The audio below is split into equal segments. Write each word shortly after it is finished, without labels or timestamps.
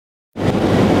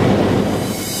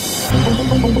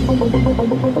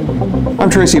I'm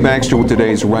Tracy Baxter with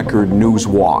today's Record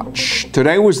Newswatch.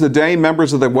 Today was the day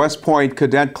members of the West Point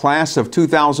cadet class of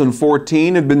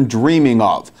 2014 had been dreaming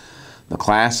of. The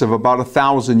class of about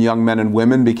 1,000 young men and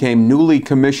women became newly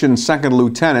commissioned second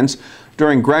lieutenants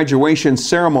during graduation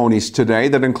ceremonies today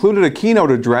that included a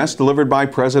keynote address delivered by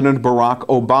President Barack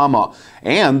Obama.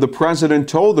 And the president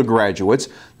told the graduates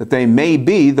that they may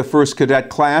be the first cadet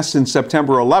class in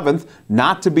September 11th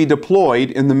not to be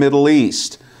deployed in the Middle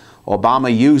East.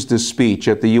 Obama used his speech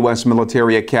at the U.S.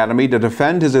 Military Academy to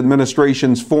defend his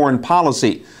administration's foreign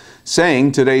policy,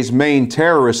 saying today's main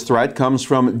terrorist threat comes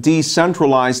from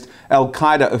decentralized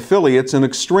al-Qaeda affiliates and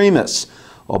extremists.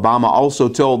 Obama also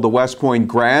told the West Point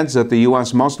grads that the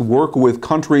U.S. must work with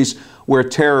countries where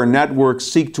terror networks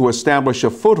seek to establish a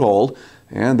foothold,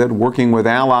 and that working with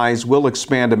allies will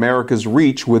expand America's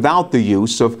reach without the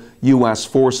use of U.S.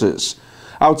 forces.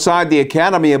 Outside the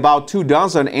academy, about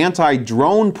 24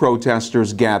 anti-drone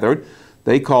protesters gathered.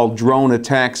 They called drone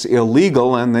attacks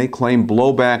illegal, and they claim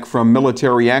blowback from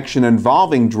military action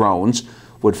involving drones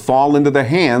would fall into the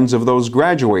hands of those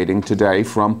graduating today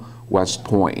from West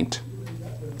Point.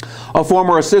 A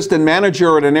former assistant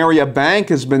manager at an area bank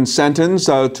has been sentenced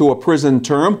to a prison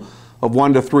term of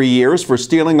 1 to 3 years for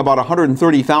stealing about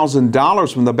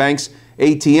 $130,000 from the bank's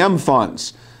ATM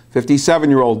funds.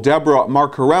 57-year-old Deborah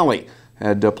Marcarelli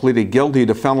had pleaded guilty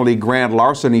to felony grand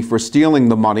larceny for stealing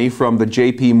the money from the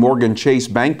J.P. Morgan Chase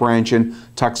Bank branch in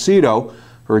Tuxedo.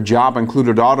 Her job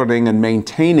included auditing and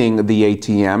maintaining the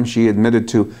ATM. She admitted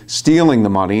to stealing the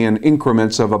money in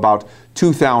increments of about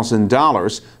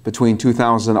 $2,000 between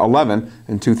 2011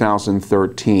 and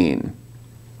 2013.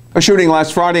 A shooting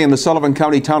last Friday in the Sullivan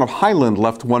County town of Highland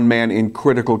left one man in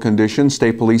critical condition.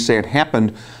 State police say it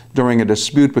happened during a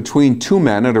dispute between two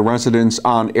men at a residence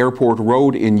on Airport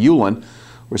Road in Ulen.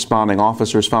 Responding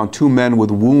officers found two men with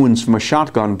wounds from a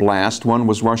shotgun blast. One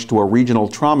was rushed to a regional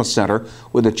trauma center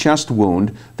with a chest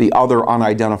wound. The other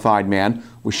unidentified man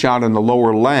was shot in the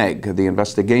lower leg. The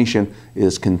investigation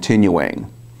is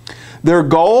continuing. Their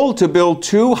goal: to build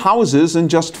 2 houses in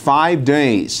just 5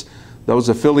 days. Those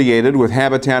affiliated with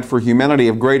Habitat for Humanity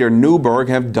of Greater Newburgh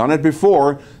have done it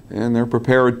before, and they're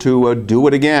prepared to do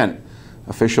it again.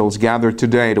 Officials gathered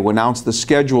today to announce the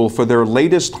schedule for their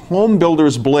latest Home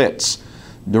Builders Blitz.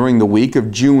 During the week of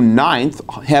June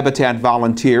 9th, Habitat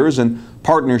volunteers, in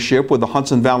partnership with the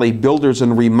Hudson Valley Builders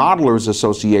and Remodelers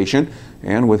Association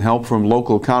and with help from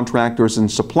local contractors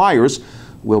and suppliers,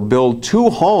 will build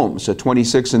 2 homes at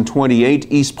 26 and 28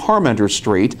 East Parmenter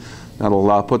Street.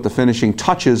 That'll put the finishing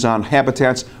touches on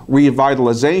Habitat's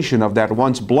revitalization of that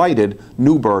once blighted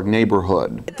Newburgh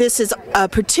neighborhood. This is a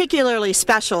particularly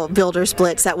special Builders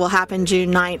Blitz that will happen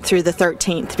June 9th through the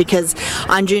 13th, because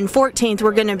on June 14th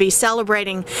we're going to be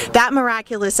celebrating that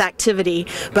miraculous activity,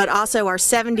 but also our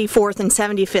 74th and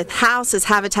 75th house as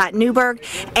Habitat Newburgh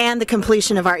and the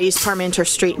completion of our East Parmenter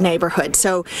Street neighborhood.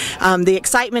 So the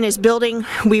excitement is building.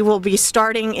 We will be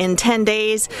starting in 10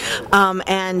 days,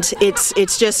 and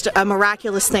it's just a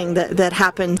miraculous thing that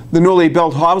happened. The newly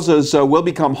built houses will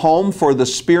become home for the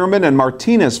Spearman and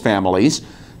Martinez families,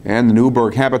 and the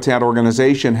Newburgh Habitat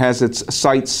organization has its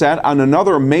sights set on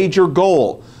another major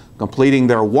goal: completing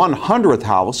their 100th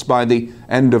house by the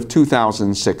end of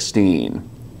 2016.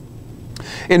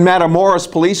 In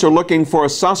Matamoras, police are looking for a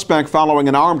suspect following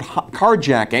an armed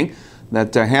carjacking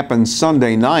that happened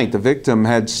Sunday night. The victim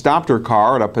had stopped her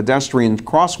car at a pedestrian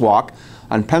crosswalk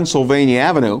on Pennsylvania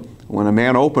Avenue when a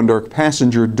man opened her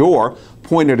passenger door,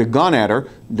 pointed a gun at her,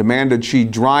 demanded she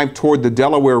drive toward the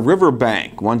Delaware River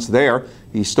bank. Once there,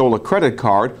 he stole a credit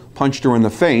card, punched her in the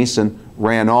face, and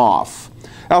ran off.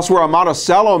 Elsewhere, a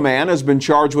Monticello man has been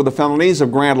charged with the felonies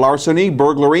of grand larceny,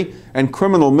 burglary, and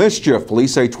criminal mischief.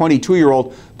 Police say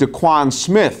 22-year-old DeQuan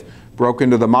Smith broke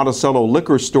into the Monticello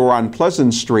liquor store on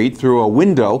Pleasant Street through a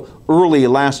window early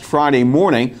last Friday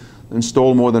morning and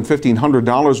stole more than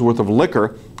 $1,500 worth of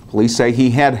liquor. Police say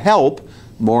he had help.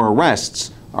 More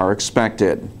arrests are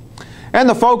expected. And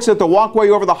the folks at the walkway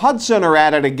over the Hudson are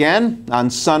at it again. On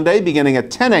Sunday, beginning at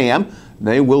 10 a.m.,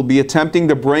 they will be attempting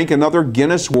to break another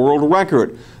Guinness World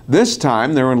Record. This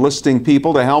time, they're enlisting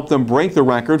people to help them break the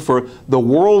record for the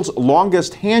world's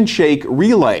longest handshake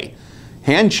relay.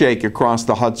 Handshake Across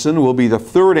the Hudson will be the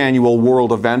 3rd annual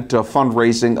world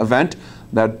fundraising event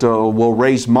that will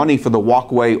raise money for the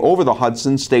walkway over the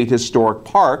Hudson State Historic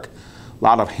Park. A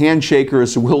lot of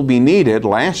handshakers will be needed.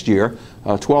 Last year,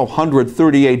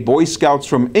 1,238 Boy Scouts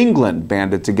from England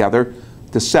banded together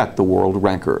to set the world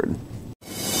record.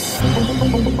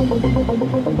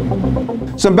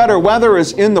 Some better weather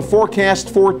is in the forecast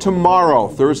for tomorrow.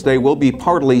 Thursday will be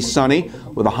partly sunny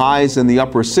with the highs in the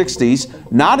upper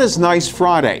 60s. Not as nice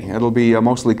Friday. It'll be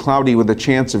mostly cloudy with a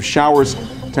chance of showers.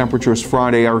 Temperatures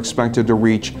Friday are expected to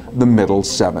reach the middle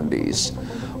 70s.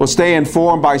 Well, stay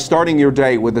informed by starting your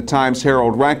day with the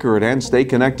Times-Herald Record and stay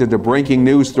connected to breaking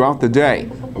news throughout the day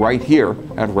right here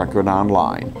at Record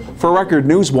Online. For Record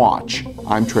Newswatch,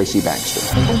 I'm Tracy Baxter.